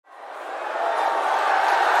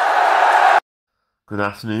Good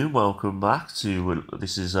afternoon, welcome back to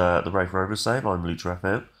this is the Raith Rovers save. I'm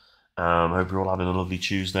LuchaFM. Hope you're all having a lovely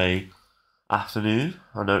Tuesday afternoon.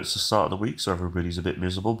 I know it's the start of the week, so everybody's a bit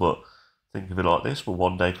miserable, but think of it like this: we're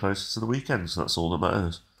one day closer to the weekend, so that's all that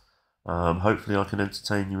matters. Hopefully, I can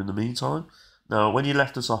entertain you in the meantime. Now, when you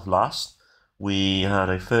left us off last, we had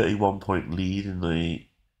a 31-point lead in the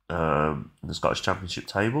Scottish Championship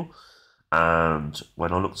table, and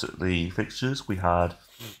when I looked at the fixtures, we had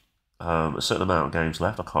a certain amount of games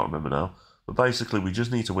left. I can't remember now. But basically, we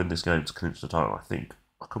just need to win this game to clinch the title, I think.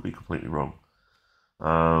 I could be completely wrong.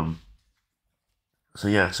 So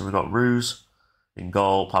we've got Ruse in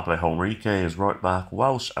goal, Pablo Henrique is right back,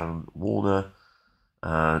 Welsh and Warner,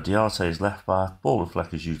 Diarte is left back, Ball and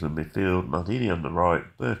Fleck is usually in midfield, Maldini on the right,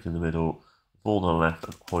 Burke in the middle, Vaughan on the left,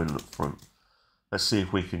 and Coylan up front. Let's see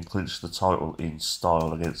if we can clinch the title in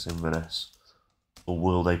style against Inverness. Or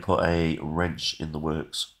will they put a wrench in the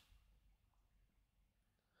works?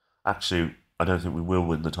 Actually, I don't think we will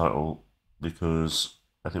win the title because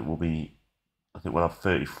I think we'll have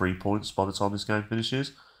 33 points by the time this game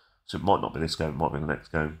finishes. So it might not be this game, it might be the next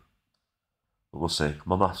game. But we'll see.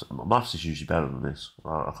 My maths is usually better than this.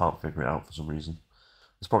 I can't figure it out for some reason.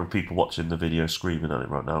 There's probably people watching the video screaming at it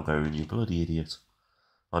right now going, "You bloody idiot."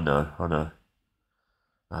 I know.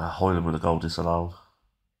 Hoyland with a goal disallowed.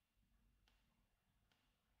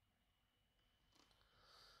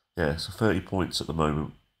 Yeah, so 30 points at the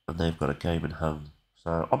moment, and they've got a game in hand.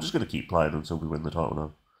 So I'm just going to keep playing until we win the title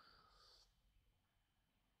now.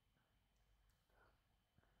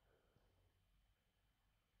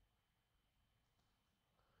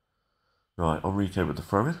 Right, Enrique with the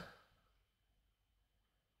throw-in.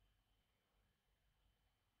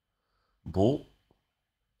 Ball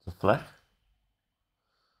to Fleck.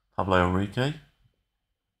 Pablo Enrique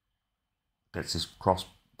gets his cross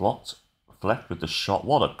blocked. Fleck with the shot.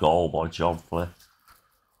 What a goal by John Fleck.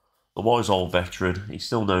 The wise old veteran. He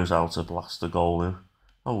still knows how to blast a goal in.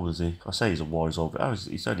 How old is he? I say he's a wise old veteran.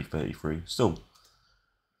 He's only 33. Still,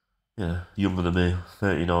 yeah, younger than me.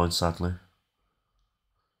 39, sadly.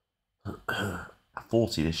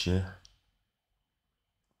 40 this year.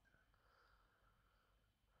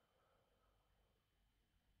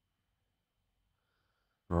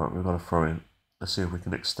 Right, we've got to throw in. Let's see if we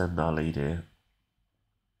can extend our lead here.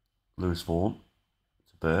 Lewis Vaughan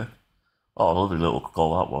to Burke. Oh, lovely little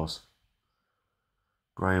goal that was.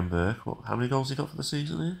 Graham Burke. How many goals he got for the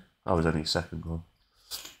season here? Oh, he's only his second goal.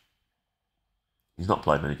 He's not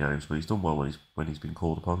played many games, but he's done well when he's been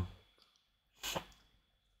called upon.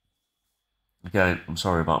 Again, I'm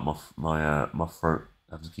sorry about my throat.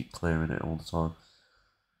 I have to keep clearing it all the time.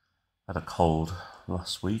 I had a cold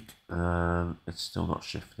last week, and it's still not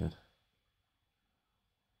shifted.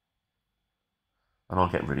 And I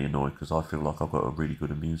get really annoyed because I feel like I've got a really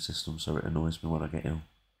good immune system, so it annoys me when I get ill.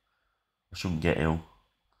 I shouldn't get ill.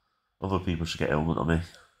 Other people should get ill, not me.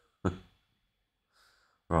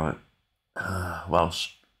 Right.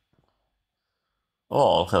 Welsh.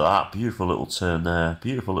 Oh, look at that. Beautiful little turn there.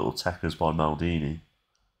 Beautiful little techers by Maldini.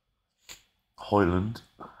 Hoyland.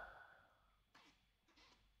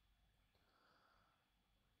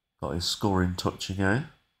 Got his scoring touch again.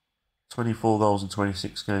 24 goals in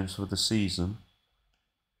 26 games for the season.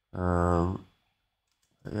 Yeah.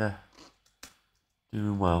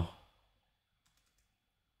 Doing well.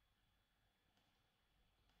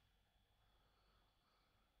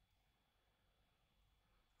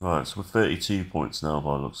 Right, so we're 32 points now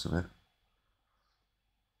by the looks of it.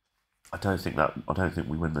 I don't think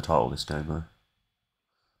we win the title this game though.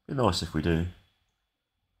 Be nice if we do.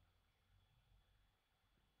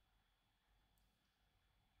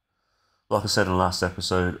 Like I said in the last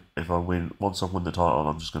episode, once I win the title,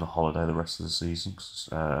 I'm just going to holiday the rest of the season because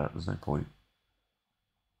there's no point.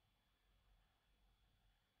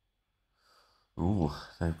 Ooh,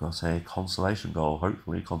 they've got a consolation goal.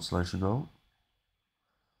 Hopefully, a consolation goal.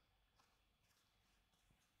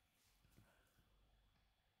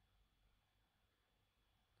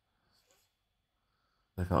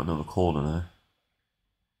 They've got another corner there.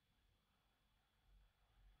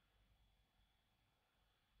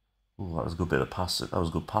 Ooh, that was a good bit of pass. That was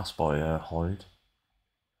a good pass by Hyde.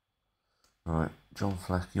 Right, John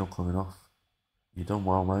Fleck, you're coming off. You've done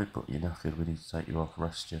well, mate, but you're knackered. We need to take you off,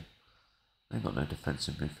 rest you. They've got no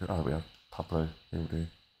defensive midfield. Oh, we have Pablo. He'll do.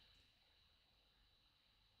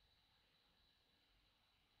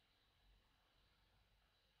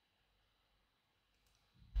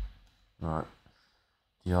 Right,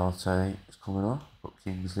 Diarte is coming off. Put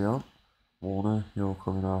Kingsley on. Warner, you're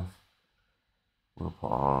coming off. We'll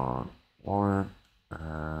put on Warren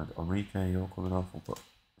and Enrique, you're coming off. We'll put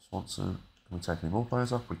Swanson. Can we take any more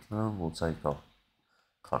players off? We can. We'll take off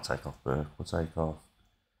Can't take off Burke. We'll take off.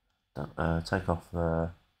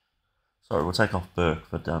 Sorry, we'll take off Burke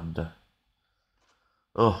for Dander.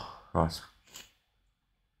 Oh, right.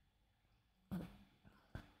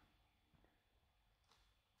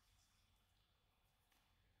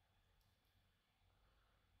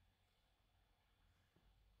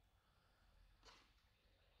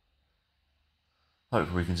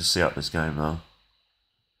 Hopefully we can just see out this game now.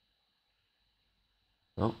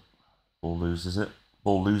 Oh, ball loses it.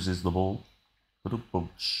 Ball loses the ball. Little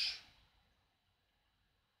bunch.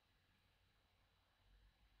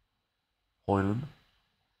 Hoyland.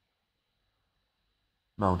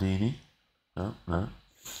 Maldini. No.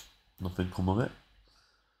 Nothing come of it.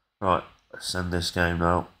 Right, let's end this game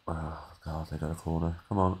now. Oh, God, they got a corner.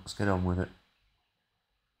 Come on, let's get on with it.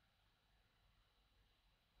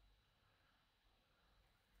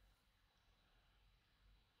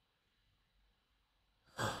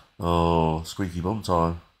 Oh, squeaky bum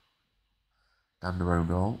time. And their own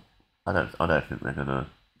goal. I don't think they're gonna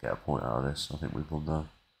get a point out of this. I think we've won now.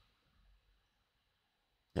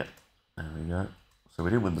 Yep, there we go. So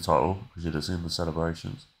we didn't win the title because you'd have seen the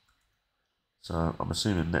celebrations. So I'm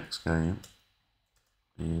assuming next game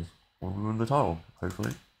is when we win the title,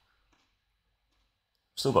 hopefully.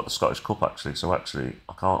 Still got the Scottish Cup actually, so actually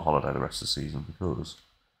I can't holiday the rest of the season because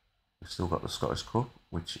we've still got the Scottish Cup,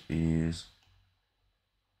 which is...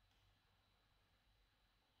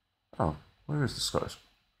 Oh, where is the Scottish?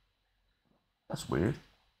 That's weird.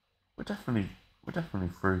 We're definitely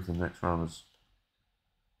through to the next round as...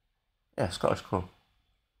 Yeah, Scottish Cup.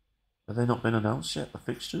 Have they not been announced yet, the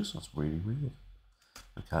fixtures? That's really weird.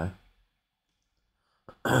 Okay.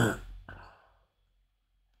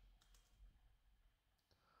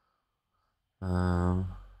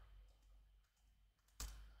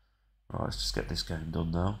 Right, let's just get this game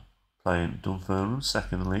done now. Playing Dunfermline,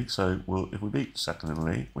 second in the league, so if we beat second in the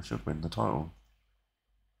league, we should win the title.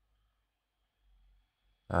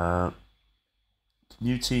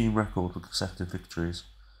 New team record for consecutive victories.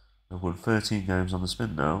 We've won 13 games on the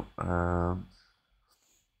spin now. The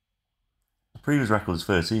previous record is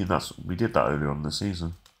 13. We did that earlier on in the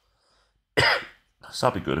season. So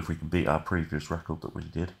that'd be good if we can beat our previous record that we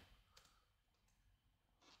did.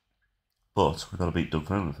 But we've got to beat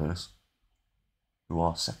Dunfermline first, who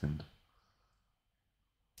are second.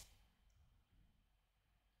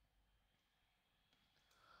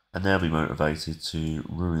 And they'll be motivated to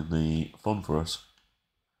ruin the fun for us.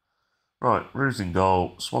 Right, Roos in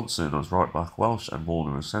goal, Swanson as right back, Welsh and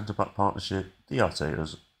Warner as centre back partnership, Diarte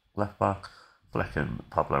as left back, Flecken,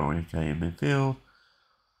 Pablo Enrique in midfield,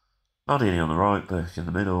 Maldini on the right, Burke in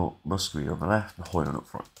the middle, Musgrave on the left, and Hoyland up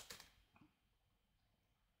front.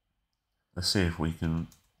 Let's see if we can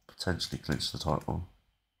potentially clinch the title.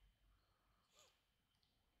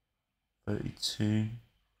 32.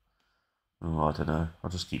 Oh, I don't know. I'll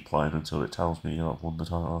just keep playing until it tells me I've won the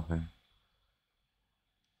title, I think.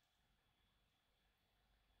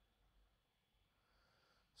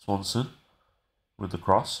 Swanson with the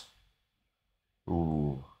cross.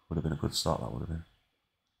 Ooh, would have been a good start, that would have been.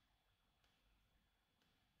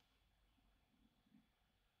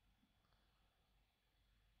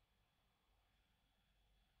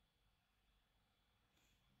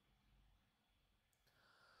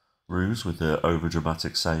 Roos with the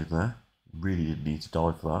over-dramatic save there. Really didn't need to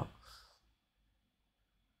dive for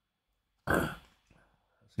that.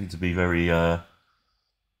 Seem to be very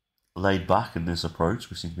laid back in this approach.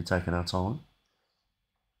 We seem to be taking our time.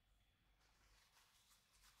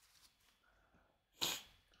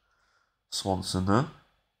 Swanson there.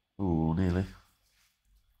 Ooh, nearly.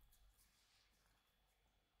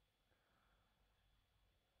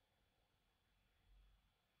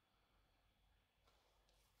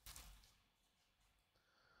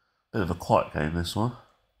 Bit of a quiet game, this one.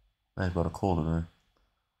 They've got a corner now.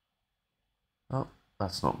 Oh,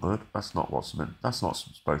 that's not good. That's not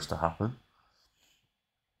supposed to happen.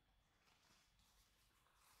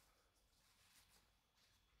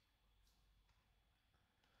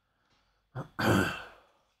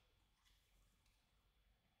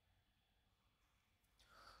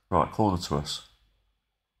 Right, corner to us.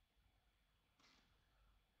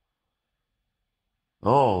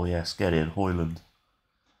 Oh, yes, get in, Hoyland.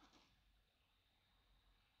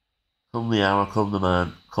 Come the hour, come the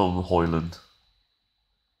man, come Hoyland.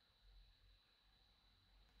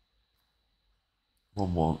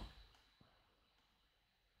 1-1.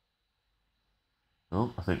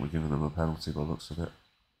 Oh, I think we're giving them a penalty by the looks of it.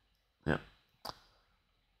 Yep.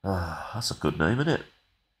 That's a good name, isn't it?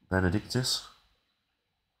 Benedictus.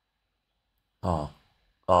 Oh,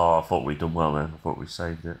 I thought we'd done well then. I thought we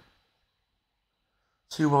saved it.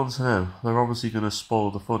 2-1 to them. They're obviously going to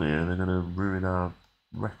spoil the fun here, and they're going to ruin our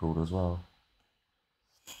record as well.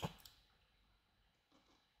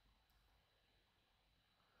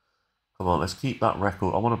 Come on, let's keep that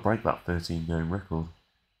record. I want to break that 13-game record.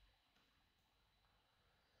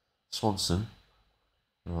 Swanson.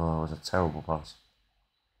 Oh, it was a terrible pass.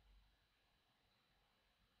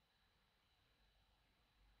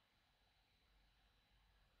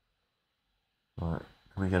 Right,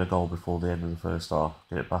 can we get a goal before the end of the first half?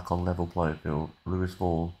 Get it back on level playing field. Lewis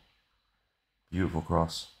Vaughan. Beautiful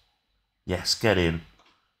cross. Yes, get in.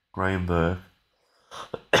 Graham Burke.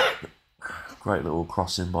 Great little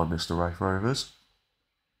crossing by Mr. Raith Rovers.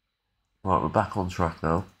 Right, we're back on track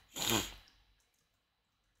now.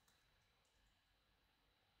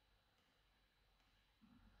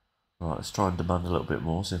 Right, let's try and demand a little bit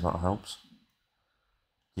more, see if that helps.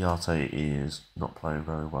 Diarte is not playing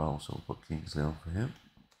very well, so we'll put Kingsley on for him.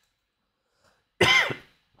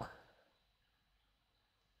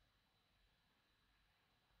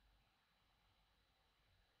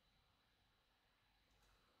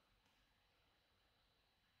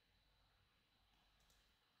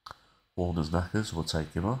 Warner's knackered, so we'll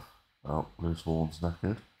take him off. Oh, Lewis Vaughan's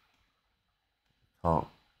knackered. Can't.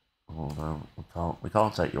 Oh no, we can't. We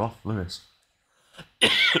can't take you off, Lewis.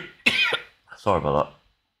 Sorry about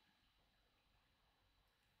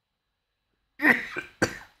that.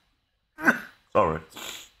 Sorry.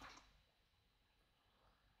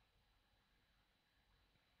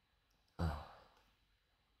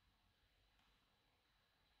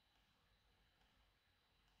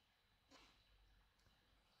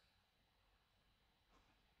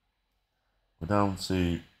 We're down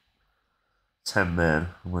to 10 men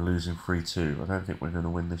and we're losing 3-2. I don't think we're going to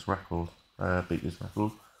win this record, beat this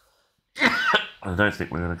record. I don't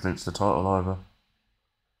think we're going to clinch the title either.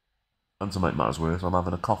 And to make matters worse, I'm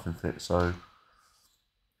having a coughing fit, so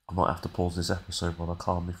I might have to pause this episode while I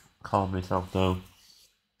calm myself down.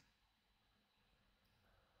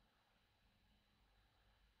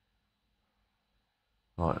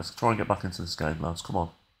 Right, let's try and get back into this game, lads. Come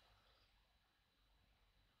on.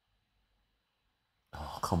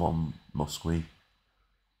 Oh, come on, Muskie.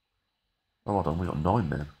 Oh, hold on, we got 9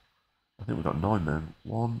 men. I think we got 9 men.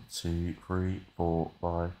 1, 2, 3, 4,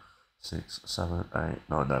 5, 6, 7, 8,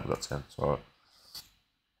 9. No, we've got 10. It's alright.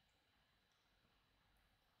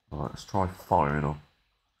 Alright, let's try firing on.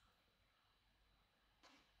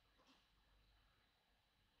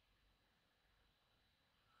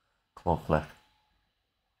 Come on, Fleck.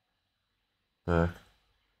 Burke.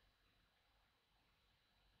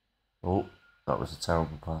 Oh, that was a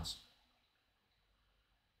terrible pass.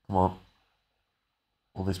 Come on.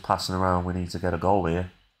 All this passing around, we need to get a goal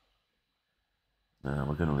here. No,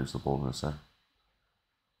 we're going to lose the ball in a sec.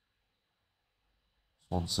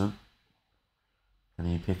 Swanson. Can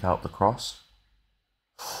he pick out the cross?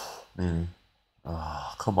 Nearly.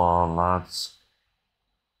 Oh, come on, lads.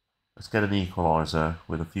 Let's get an equaliser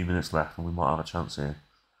with a few minutes left and we might have a chance here.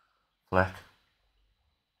 Fleck.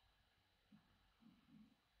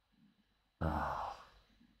 Oh.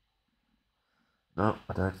 No,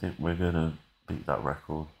 I don't think we're going to beat that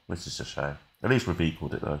record, which is a shame. At least we've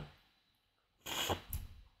equalled it though.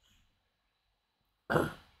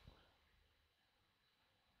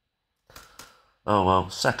 Oh well,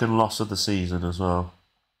 second loss of the season as well.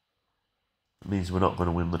 It means we're not going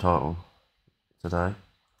to win the title today.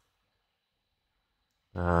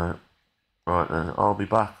 Right then, I'll be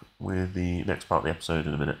back with the next part of the episode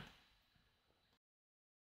in a minute.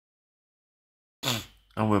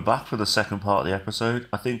 And we're back for the second part of the episode.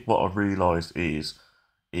 I think what I've realised is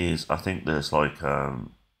I think there's like a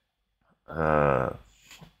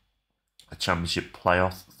championship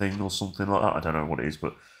playoff thing or something like that. I don't know what it is,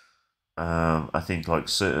 but I think like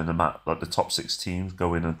like the top 6 teams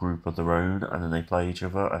go in a group of their own and then they play each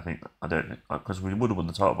other. I don't because we would have won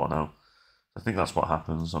the title by now. I think that's what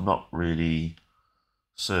happens. I'm not really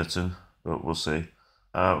certain, but we'll see.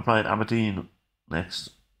 We're playing Aberdeen next.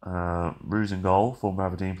 Roos in goal, former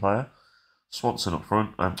Aberdeen player. Swanson up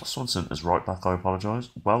front. Swanson as right back, I apologise.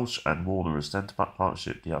 Welsh and Warner as centre back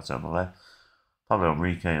partnership. Diarte on the left. Pablo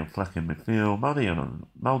Enrique and Fleck in midfield.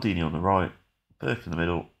 Maldini on the right. Burke in the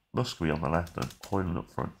middle. Muskie on the left and Hoyland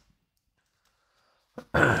up front.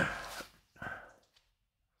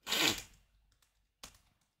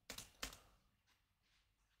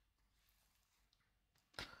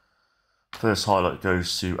 First highlight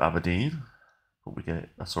goes to Aberdeen. But we get it.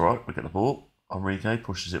 That's alright. We get the ball. Enrique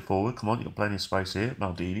pushes it forward. Come on, you've got plenty of space here.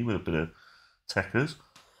 Maldini with a bit of techers.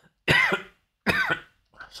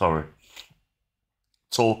 Sorry.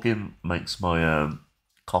 Talking makes my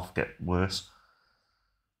cough get worse.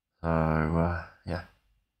 So, yeah.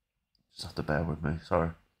 Just have to bear with me,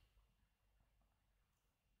 sorry.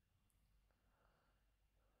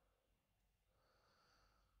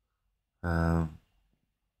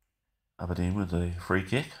 Aberdeen with the free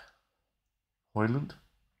kick. Hoyland.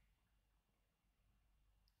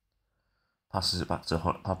 Passes it back to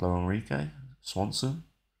Pablo Enrique. Swanson.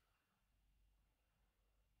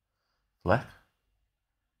 Fleck.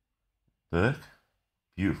 Burke.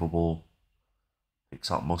 Beautiful ball.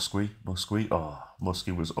 Picks up Muskie. Oh,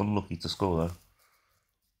 Muskie was unlucky to score though.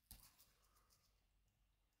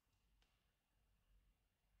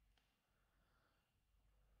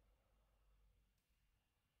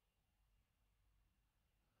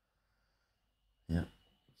 Yeah.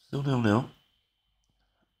 Still 0-0.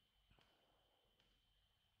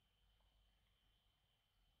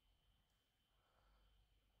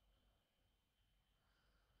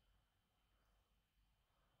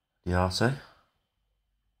 Diarte.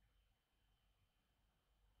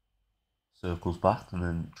 Circles back and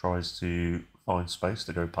then tries to find space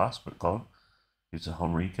to go past, but can't. Gives it to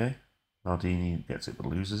Henrique. Nardini gets it but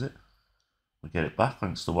loses it. We get it back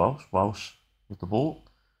thanks to Welsh. Welsh with the ball.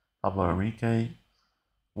 Pablo Enrique.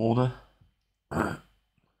 Warner.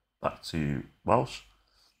 Back to Welsh.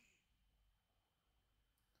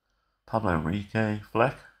 Pablo Enrique.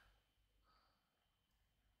 Fleck.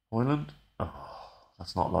 Hoyland. Oh,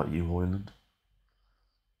 that's not like you, Hoyland.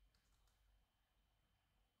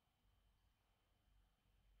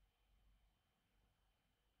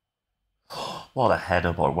 What a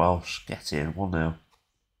header by Welsh. Get in. 1-0.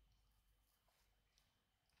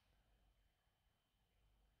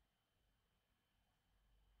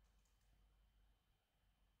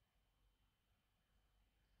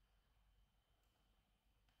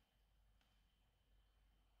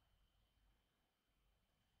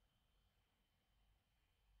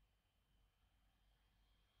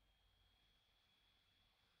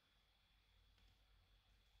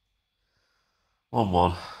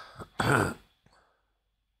 One.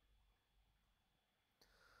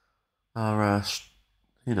 Our,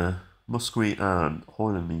 Muskie and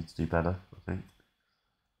Hoyland need to do better, I think.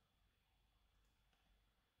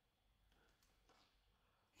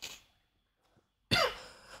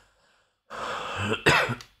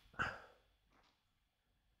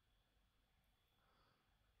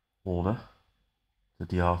 Warner to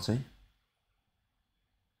Diarte.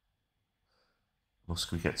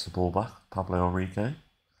 Muskie gets the ball back. Pablo Enrique.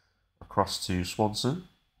 Across to Swanson.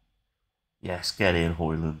 Yes, get in,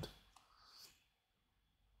 Hoyland.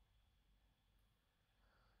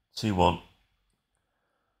 2-1.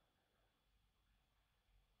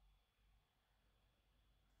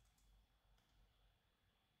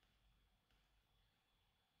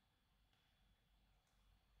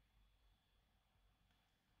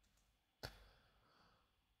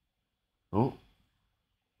 Oh,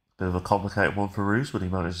 bit of a complicated one for Roos, but he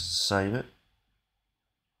manages to save it.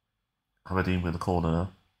 Aberdeen with the corner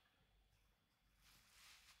now.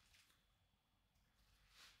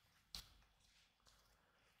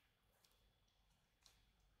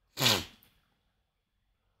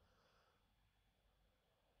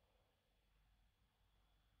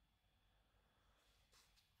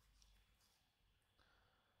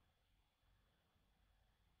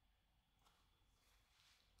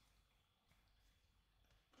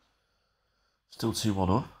 Still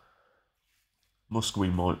 2-1 up.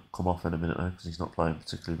 Muskie might come off in a minute though, because he's not playing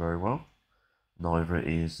particularly very well. Neither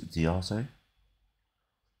is Diarte.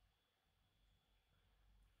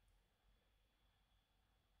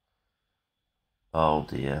 Oh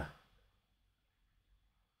dear.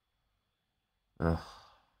 Ugh.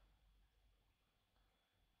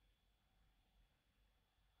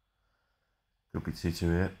 Could be 2-2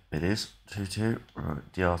 here. It is 2-2.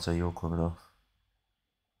 Right, Diarte, you're coming off.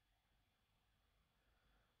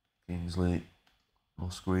 Kingsley.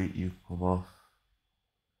 Muskie, you come off.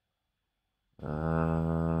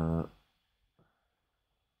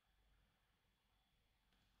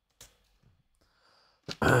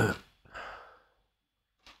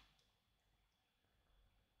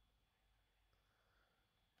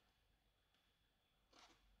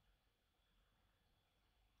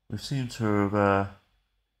 We seem to have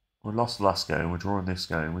we lost the last game, we're drawing this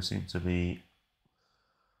game. We seem to be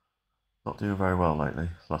not doing very well lately,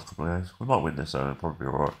 last couple of games. We might win this though, it'll probably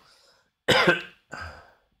be alright.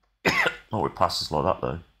 Not with passes like that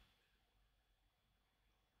though.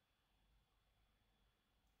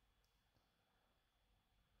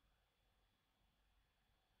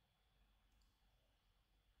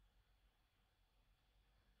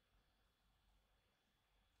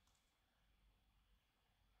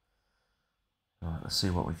 Right, let's see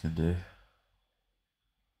what we can do.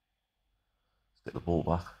 Get the ball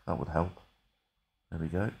back. That would help. There we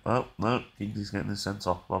go. Oh, no. Kingsley's getting this sent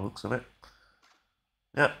off by the looks of it.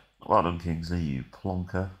 Yep. Well done, Kingsley, you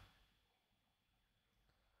plonker.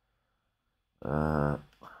 Put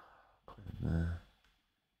it in there.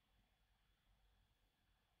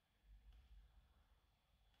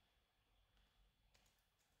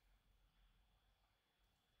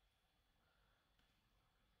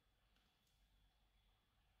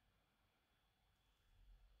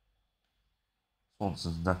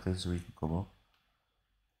 Swanson's knackered, so he can come on.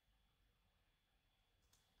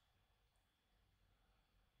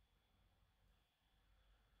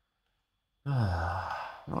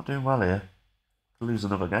 Not doing well here. Could lose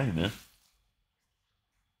another game here.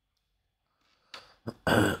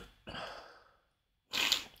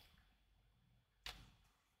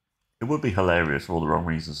 It would be hilarious for all the wrong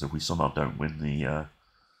reasons if we somehow don't win the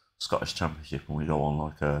Scottish Championship and we go on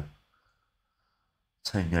like a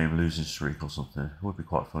 10-game losing streak or something. It would be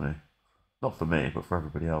quite funny. Not for me, but for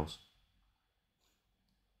everybody else.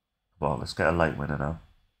 Well, let's get a late winner now.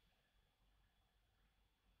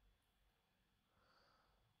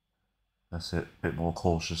 That's it. A bit more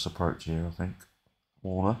cautious approach here, I think.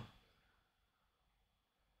 Warner.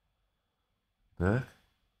 Burke.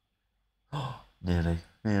 Oh, nearly.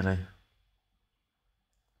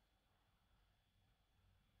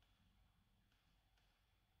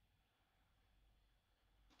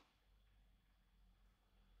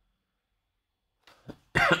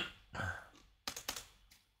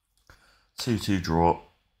 2-2 draw.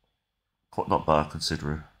 Quite not bad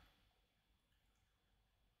considering.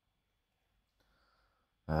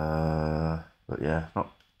 But yeah, not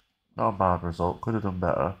a bad result. Could have done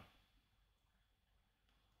better.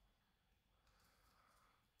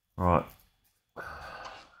 Right.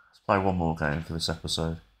 Let's play one more game for this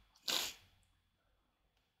episode.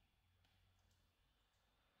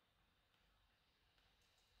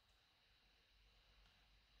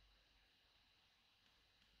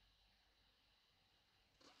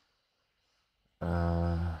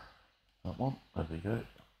 That one. There we go.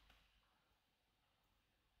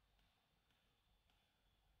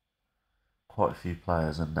 Quite a few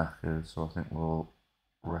players are knackered, so I think we'll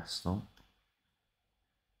rest them.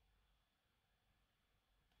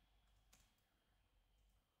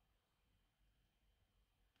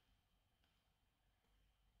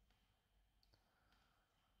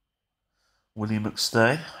 William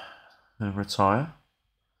McStay, who retire.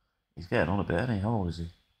 He's getting on a bit, isn't he? How old is he?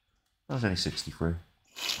 I was only 63.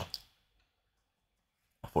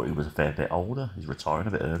 I thought he was a fair bit older. He's retiring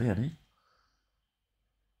a bit early, isn't he?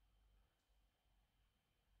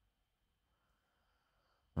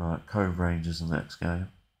 Right, Cove Rangers the next game.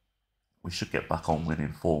 We should get back on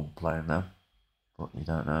winning form playing them, but you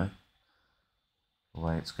don't know the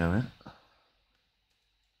way it's going.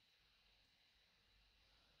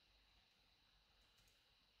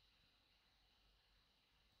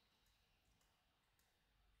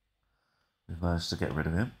 We've managed to get rid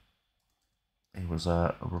of him. He was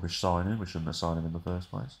a rubbish signing. We shouldn't have signed him in the first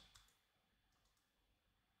place.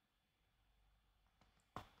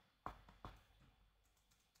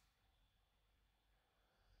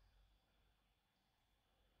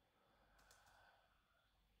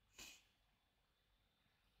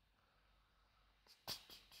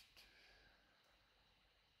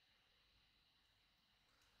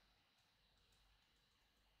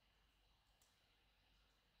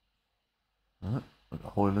 Right.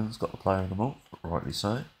 Hoyland's got the player of the month, rightly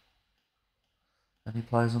so. Any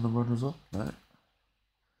players on the runners up? No.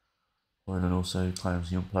 Hoyland also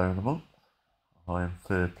claims young player of the month. I am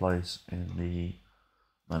third place in the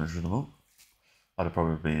manager of the month. I'd have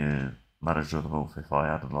probably been manager of the month if I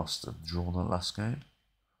hadn't lost and drawn the last game.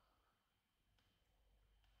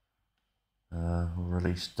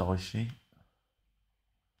 Release Daishi.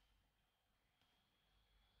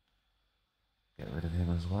 Get rid of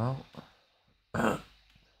him as well.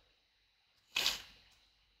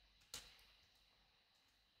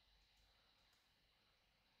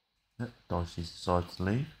 Dicey's decided to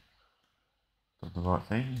leave. Done the right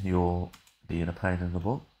thing. You're being a pain in the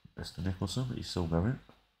butt, Mr. Nicholson, but he's still going.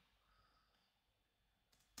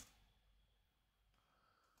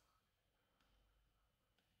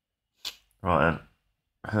 Right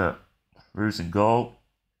then. Roos in goal.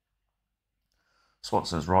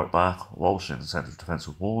 Swanson's right back. Walsh in central defence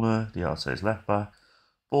with Warner. Diarte's left back.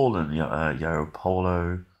 Ball and Yo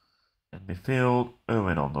Polo in midfield.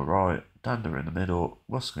 Irwin on the right. Dander in the middle.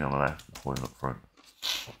 Rusky on the left. Hoyland up front.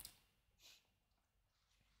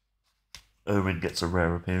 Irwin gets a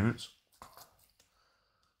rare appearance.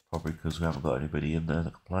 Probably because we haven't got anybody in there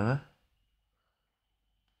that can play there.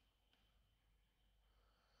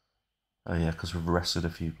 Oh yeah, because we've rested a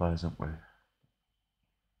few players, haven't we?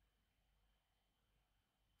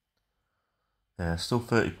 Yeah, still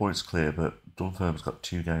 30 points clear, but Dunfermline's got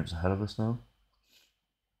 2 games ahead of us now.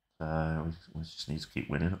 We just need to keep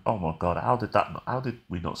winning. Oh my god, how did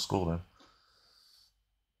we not score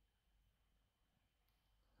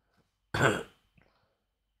then?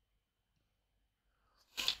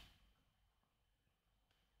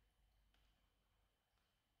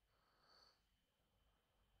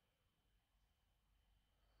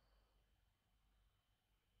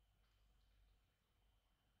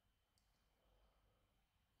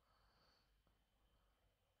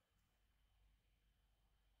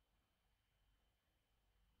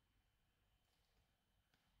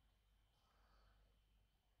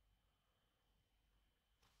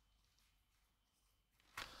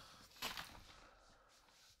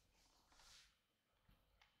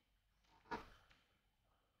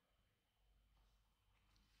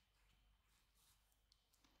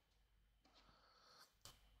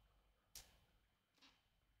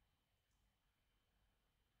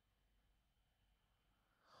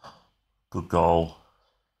 Good goal.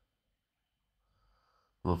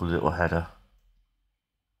 Lovely little header.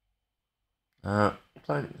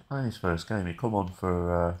 Playing his first game. He come on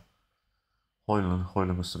for Hoyland.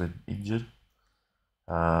 Hoyland must have been injured.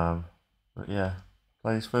 But yeah,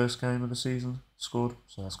 playing his first game of the season. Scored,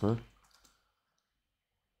 so that's good.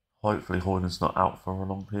 Hopefully Hoyland's not out for a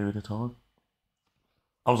long period of time.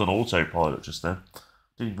 I was on autopilot just then.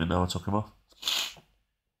 Didn't even know I took him off.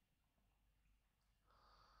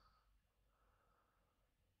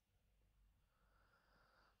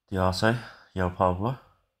 Diarte, Yo Pablo.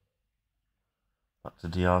 Back to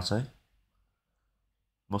Diarte.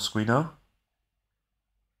 Must we know?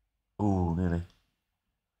 Ooh, nearly.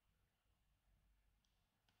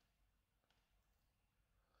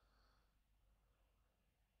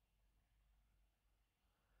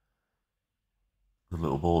 Good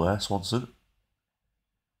little ball there, Swanson.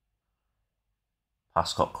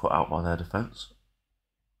 Pass got cut out by their defence.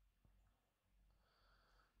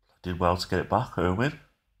 Did well to get it back, Irwin.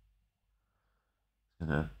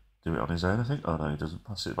 Gonna do it on his own, I think. Oh no, he doesn't.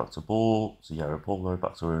 Pass it back to ball. To Yarrow Paulo,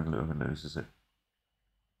 back to Irwin. Irwin loses it.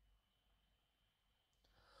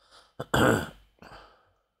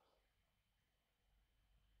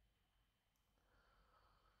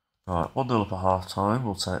 Right, 1-0 up at half time.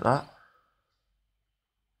 We'll take that.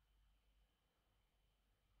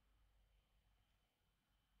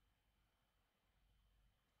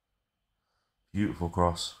 Beautiful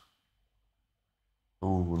cross.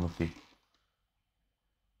 Ooh, lucky.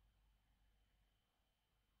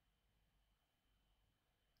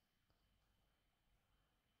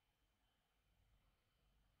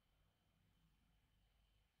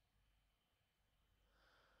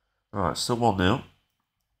 Right, still 1-0.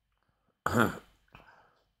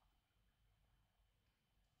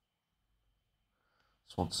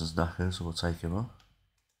 Swanson's knackered, so we'll take him off.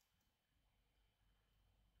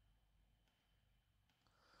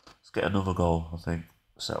 Let's get another goal, I think.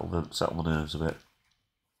 Settle the nerves a bit.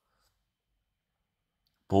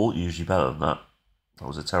 Ball usually better than that. That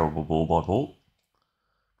was a terrible ball by Ball.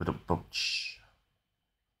 With a bunch.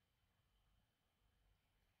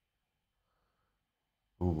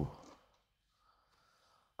 Ooh.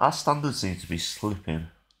 Our standards seem to be slipping.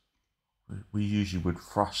 We usually would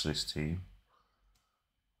thrash this team.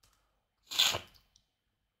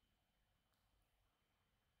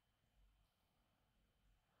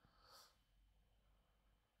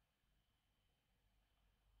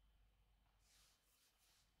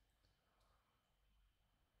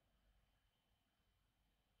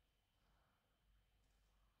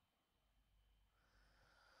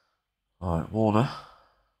 Alright, Warner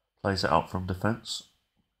plays it out from defence.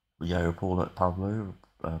 Yo, Paulo, Paulo,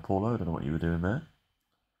 I don't know what you were doing there.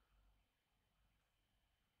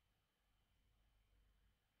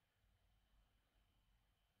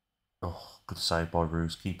 Oh, good save by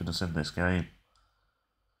Roos, keeping us in this game.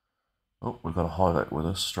 Oh, we've got a highlight with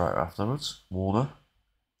us straight afterwards. Warner.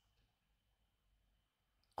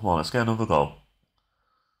 Come on, let's get another goal.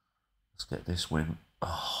 Let's get this win.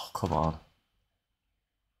 Oh, come on.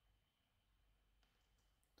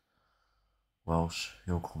 Welsh,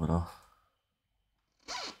 you're coming off.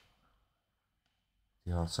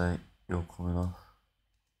 Diarte, you're coming off.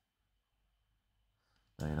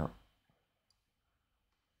 No, you're not.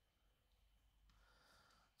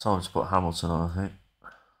 Time to put Hamilton on, I think.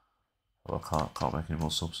 Well, I can't make any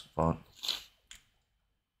more subs. Fine.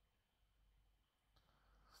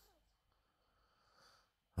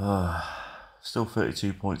 Still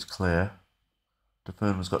 32 points clear.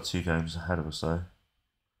 Dunfermline's got 2 games ahead of us though.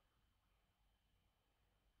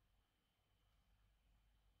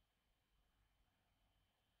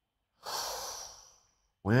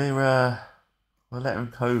 we're letting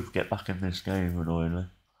Cove get back in this game, annoyingly.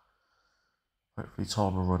 Hopefully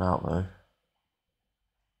time will run out though.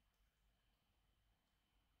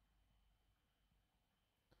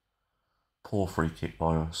 Poor free kick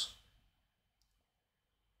by us.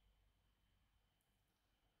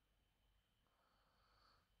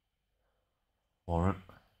 Warrant.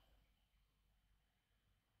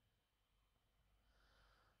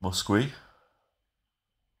 Musqui.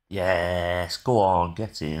 Yes, go on,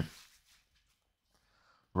 get in.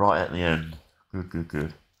 Right at the end. Good, good,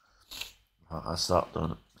 good. Right, that's that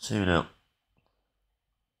done. 2-0.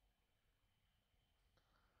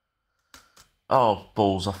 Oh,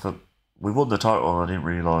 balls, I thought we won the title and I didn't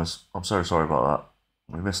realise. I'm so sorry about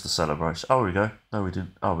that. We missed the celebration. Oh, here we go. No, we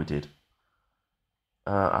didn't. Oh, we did.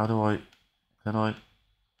 How do I... Can I...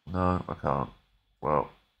 No, I can't.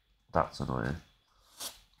 Well, that's annoying.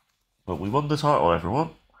 But we won the title, everyone.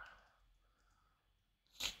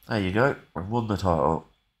 There you go. We won the title.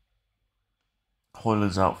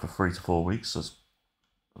 Hoyland's out for 3 to 4 weeks. That's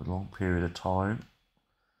a long period of time.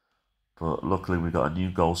 But luckily we got a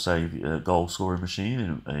new goal scoring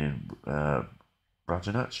machine in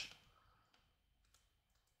Brajanac.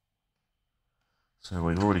 So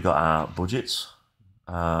we've already got our budgets.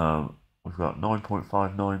 We've got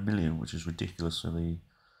 9.59 million, which is ridiculous for the...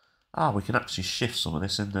 we can actually shift some of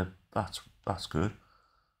this in the... That's good.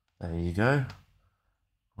 There you go.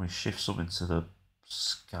 We shift some into the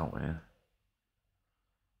scouting.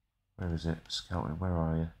 Where is it? Scouting, where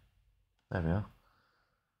are you? There we are.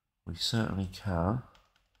 We certainly can.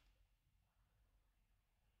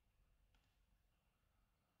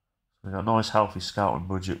 So we've got a nice healthy scouting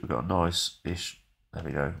budget. We've got a nice-ish... There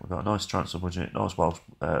we go. We've got a nice transfer budget. Nice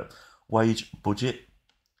wage budget.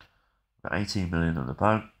 We've got 18 million in the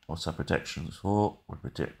bank. What's our projections for? We're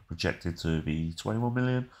projected to be 21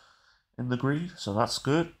 million in the green. So that's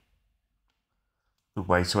good. Good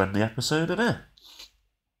way to end the episode, isn't it?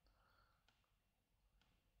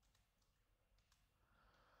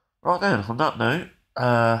 Right then, on that note,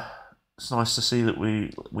 it's nice to see that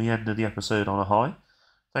we ended the episode on a high.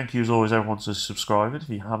 Thank you as always everyone for subscribing. If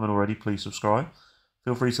you haven't already, please subscribe.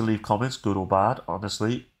 Feel free to leave comments, good or bad.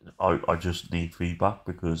 Honestly, I just need feedback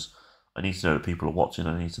because I need to know that people are watching.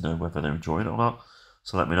 I need to know whether they're enjoying it or not.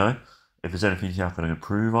 So let me know. If there's anything you have to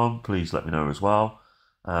improve on, please let me know as well.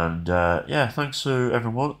 And yeah, thanks to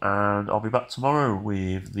everyone. And I'll be back tomorrow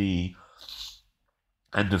with the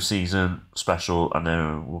end of season special, and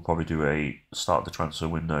then we'll probably do a start of the transfer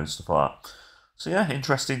window and stuff like that. So yeah,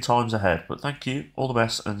 interesting times ahead. But thank you, all the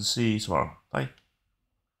best, and see you tomorrow. Bye.